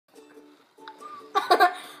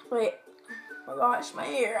Wait. Oh my gosh, my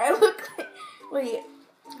hair. I look like. Wait.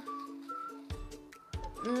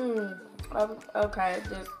 Okay,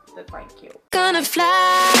 this might cute. Gonna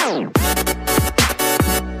fly.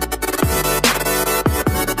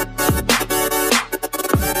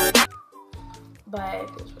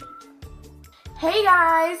 But hey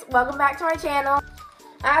guys, welcome back to my channel.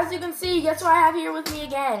 As you can see, guess what I have here with me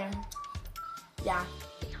again? Yeah.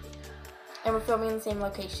 And we're filming in the same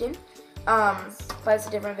location. But it's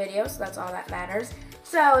a different video, so that's all that matters.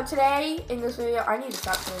 So today, in this video, I need to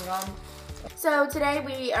stop chewing gum. So today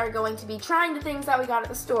we are going to be trying the things that we got at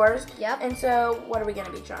the stores. Yep. And so, what are we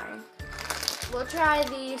gonna be trying? We'll try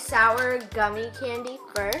the sour gummy candy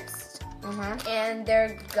first. And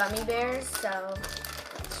they're gummy bears, so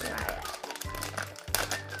let's try it.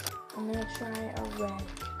 I'm gonna try a red.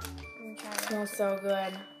 It smells so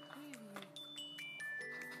good.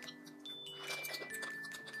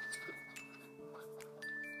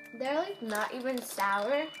 They're like not even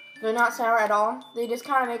sour. They're not sour at all. They just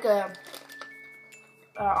kind of make a,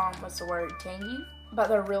 what's the word, tangy? But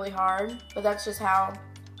they're really hard. But that's just how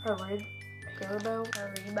Haribo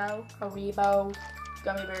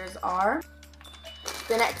gummy bears are.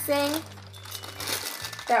 The next thing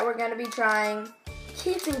that we're gonna be trying,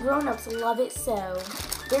 kids and grown-ups love it so.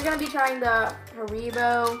 We're gonna be trying the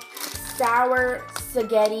Haribo sour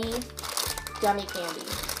spaghetti gummy candy.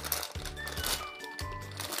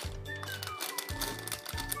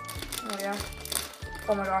 Oh yeah.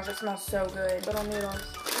 Oh my gosh, it smells so good. Little noodles.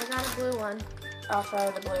 I got a blue one. I'll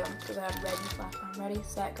try the blue because I had red last time. Ready,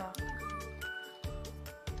 set, go.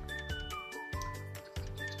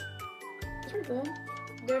 It's pretty good.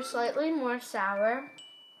 They're slightly more sour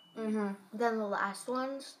than the last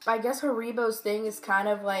ones. I guess Haribo's thing is kind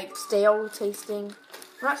of like stale tasting.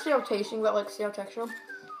 Not stale tasting, but like stale texture.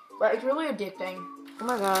 But it's really addicting. Oh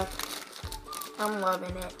my god. I'm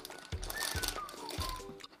loving it.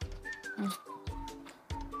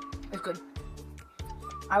 It's good.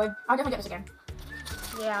 I'll definitely get this again.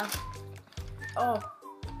 Yeah. Oh.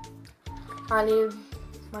 I need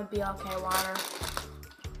my BLK water.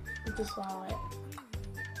 Just swallow it.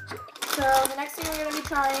 So the next thing we're going to be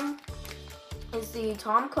trying is the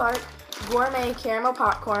Tom Clark Gourmet Caramel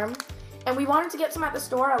Popcorn. And we wanted to get some at the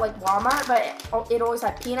store at like Walmart, but it always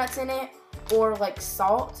had peanuts in it or like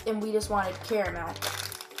salt, and we just wanted caramel.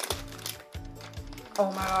 Oh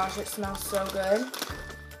my gosh, it smells so good.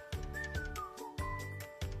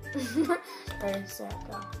 Ready, set,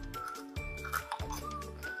 go.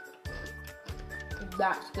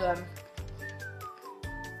 That's good.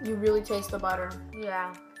 You really taste the butter.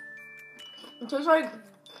 Yeah. It tastes like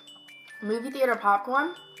movie theater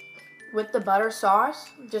popcorn with the butter sauce,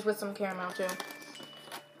 just with some caramel too.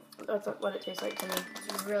 That's what it tastes like to me.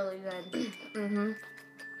 It's really good.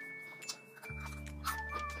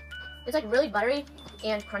 It's like really buttery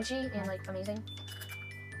and crunchy and like amazing.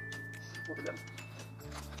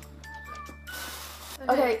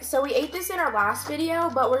 Okay, so we ate this in our last video,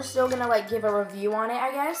 but we're still gonna like give a review on it,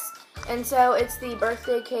 I guess. And so it's the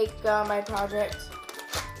birthday cake gum by Project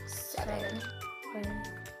 7.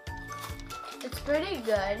 It's pretty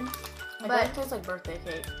good, But it tastes like birthday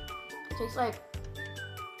cake. It tastes like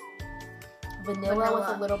vanilla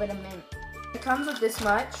with a little bit of mint. It comes with this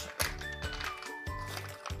much.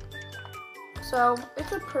 So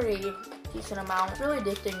it's a pretty decent amount. It's really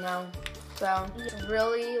addicting though. So it's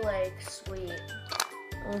really like sweet.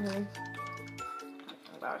 Oh my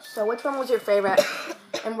gosh. So which one was your favorite?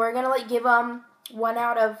 And we're gonna like give them 1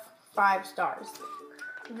 out of 5 stars.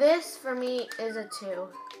 This for me is a 2.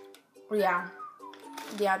 Yeah.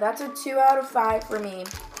 Yeah, that's a 2 out of 5 for me.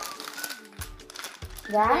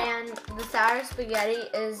 That and the sour spaghetti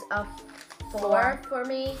is a 4 for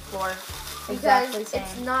me. 4. Because Exactly same.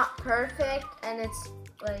 it's not perfect and it's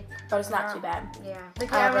like, but it's not too bad. Yeah. The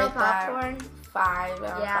caramel popcorn. 5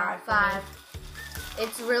 out of 5. 5.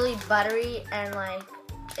 It's really buttery and like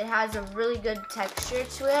it has a really good texture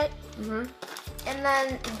to it. And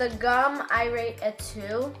then the gum, I rate a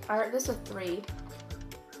 2. I rate this a 3.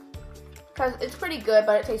 Because it's pretty good,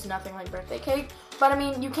 but it tastes nothing like birthday cake. But I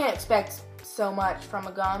mean, you can't expect so much from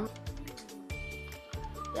a gum.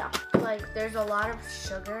 Yeah. Like there's a lot of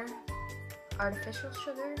sugar, artificial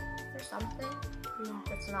sugar or something.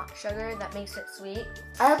 That's not sugar, that makes it sweet.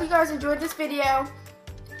 I hope you guys enjoyed this video.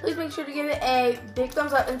 Please make sure to give it a big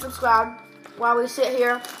thumbs up and subscribe while we sit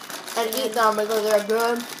here and eat them because they're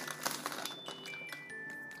good.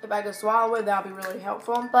 If I could swallow it, that would be really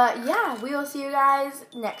helpful. But yeah, we will see you guys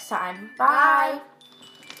next time. Bye.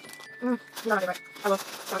 No, right. I will.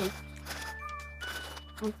 Sorry.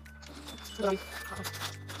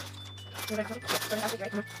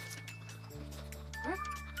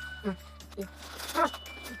 Do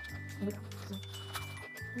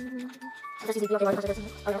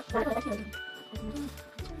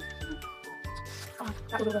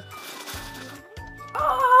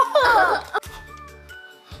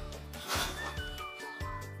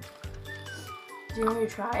you want me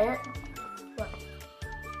to try it? What?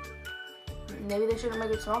 Maybe they shouldn't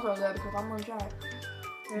make it smell so good because I'm gonna try it.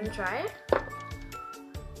 You wanna try it?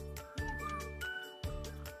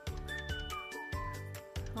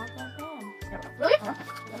 Not that bad. Really?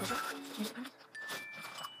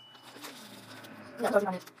 Yeah,